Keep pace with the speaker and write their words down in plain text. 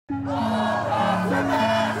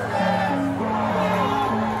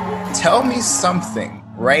Tell me something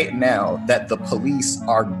right now that the police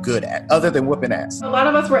are good at, other than whooping ass. A lot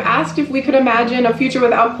of us were asked if we could imagine a future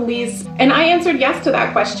without police, and I answered yes to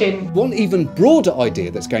that question. One even broader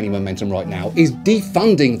idea that's gaining momentum right now is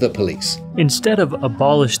defunding the police. Instead of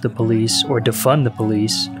abolish the police or defund the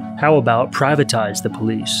police, how about privatize the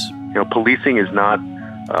police? Policing is not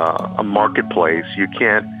a marketplace. You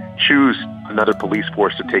can't choose another police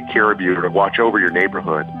force to take care of you or to watch over your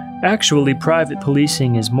neighborhood. Actually, private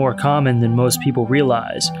policing is more common than most people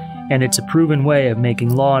realize, and it's a proven way of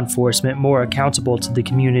making law enforcement more accountable to the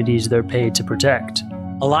communities they're paid to protect.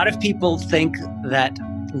 A lot of people think that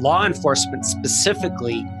law enforcement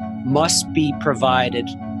specifically must be provided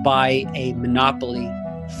by a monopoly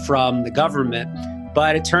from the government.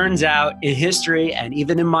 But it turns out in history and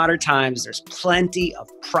even in modern times, there's plenty of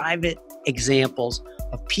private examples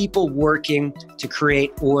of people working to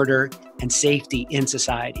create order and safety in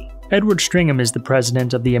society. Edward Stringham is the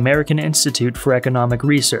president of the American Institute for Economic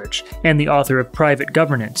Research and the author of Private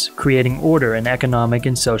Governance, Creating Order in Economic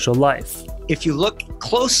and Social Life. If you look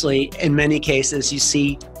closely, in many cases, you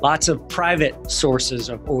see lots of private sources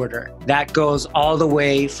of order. That goes all the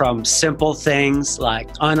way from simple things like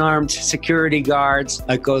unarmed security guards.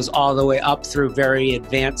 It goes all the way up through very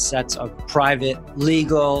advanced sets of private,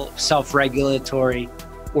 legal, self-regulatory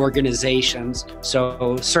organizations.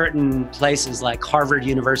 So certain places like Harvard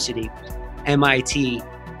University, MIT,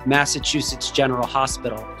 Massachusetts General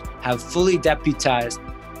Hospital have fully deputized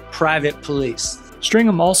private police.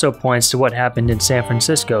 Stringham also points to what happened in San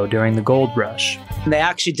Francisco during the gold rush. They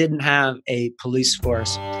actually didn't have a police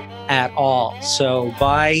force at all. So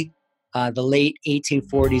by the late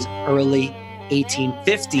 1840s, early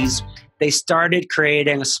 1850s, they started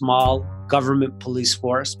creating a small government police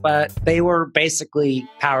force, but they were basically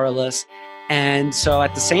powerless. And so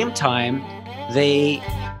at the same time,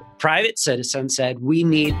 private citizens said, we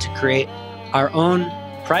need to create our own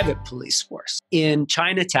private police force. In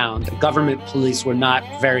Chinatown, the government police were not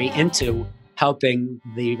very into helping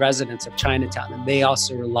the residents of Chinatown, and they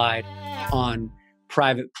also relied on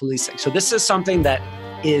private policing. So this is something that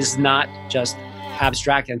is not just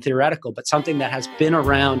abstract and theoretical, but something that has been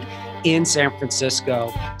around in San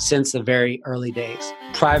Francisco since the very early days.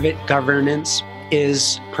 Private governance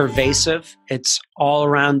is pervasive. It's all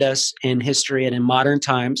around us in history and in modern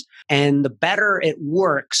times. And the better it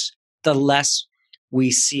works, the less we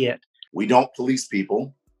see it. We don't police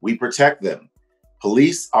people, we protect them.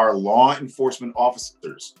 Police are law enforcement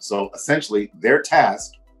officers. So essentially, their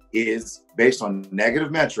task is based on negative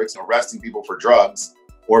metrics, arresting people for drugs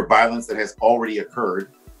or violence that has already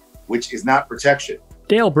occurred, which is not protection.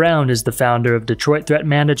 Dale Brown is the founder of Detroit Threat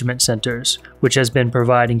Management Centers, which has been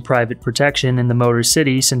providing private protection in the Motor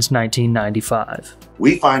City since 1995.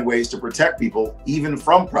 We find ways to protect people even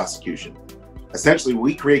from prosecution. Essentially,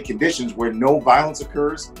 we create conditions where no violence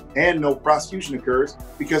occurs and no prosecution occurs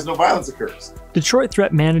because no violence occurs. Detroit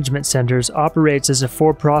Threat Management Centers operates as a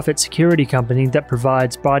for-profit security company that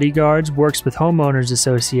provides bodyguards, works with homeowners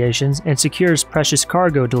associations, and secures precious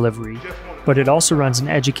cargo delivery. But it also runs an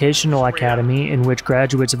educational academy in which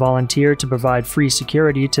graduates volunteer to provide free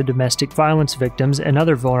security to domestic violence victims and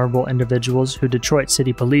other vulnerable individuals who Detroit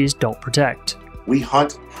City Police don't protect. We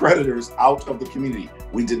hunt predators out of the community.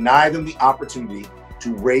 We deny them the opportunity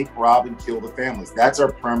to rape, rob, and kill the families. That's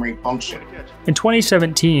our primary function. In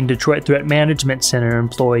 2017, Detroit Threat Management Center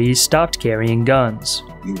employees stopped carrying guns.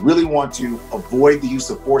 You really want to avoid the use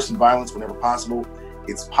of force and violence whenever possible.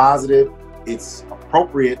 It's positive, it's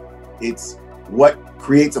appropriate, it's what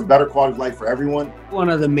creates a better quality of life for everyone. One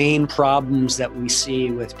of the main problems that we see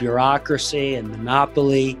with bureaucracy and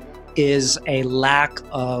monopoly is a lack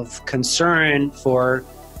of concern for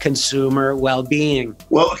consumer well-being.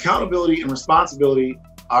 Well, accountability and responsibility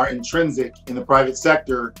are intrinsic in the private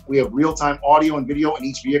sector. We have real-time audio and video in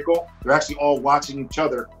each vehicle. They're actually all watching each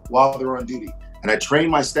other while they're on duty. And I train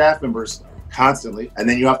my staff members constantly, and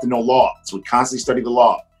then you have to know law. So we constantly study the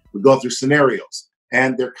law. We go through scenarios,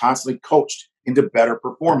 and they're constantly coached into better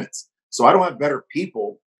performance. So I don't have better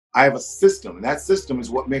people, I have a system, and that system is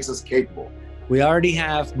what makes us capable. We already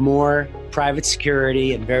have more private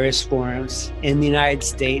security in various forms in the United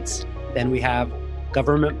States than we have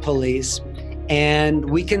government police. And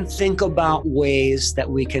we can think about ways that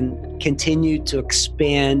we can continue to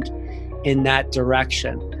expand in that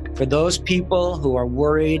direction. For those people who are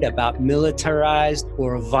worried about militarized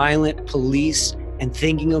or violent police and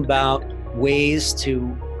thinking about ways to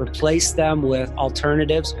replace them with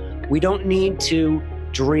alternatives, we don't need to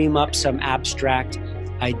dream up some abstract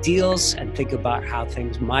ideals and think about how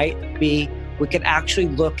things might be. we could actually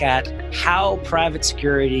look at how private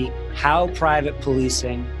security, how private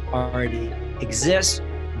policing already exists,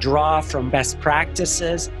 draw from best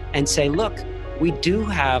practices, and say, look, we do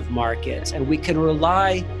have markets, and we can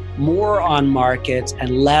rely more on markets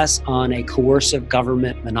and less on a coercive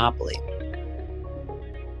government monopoly.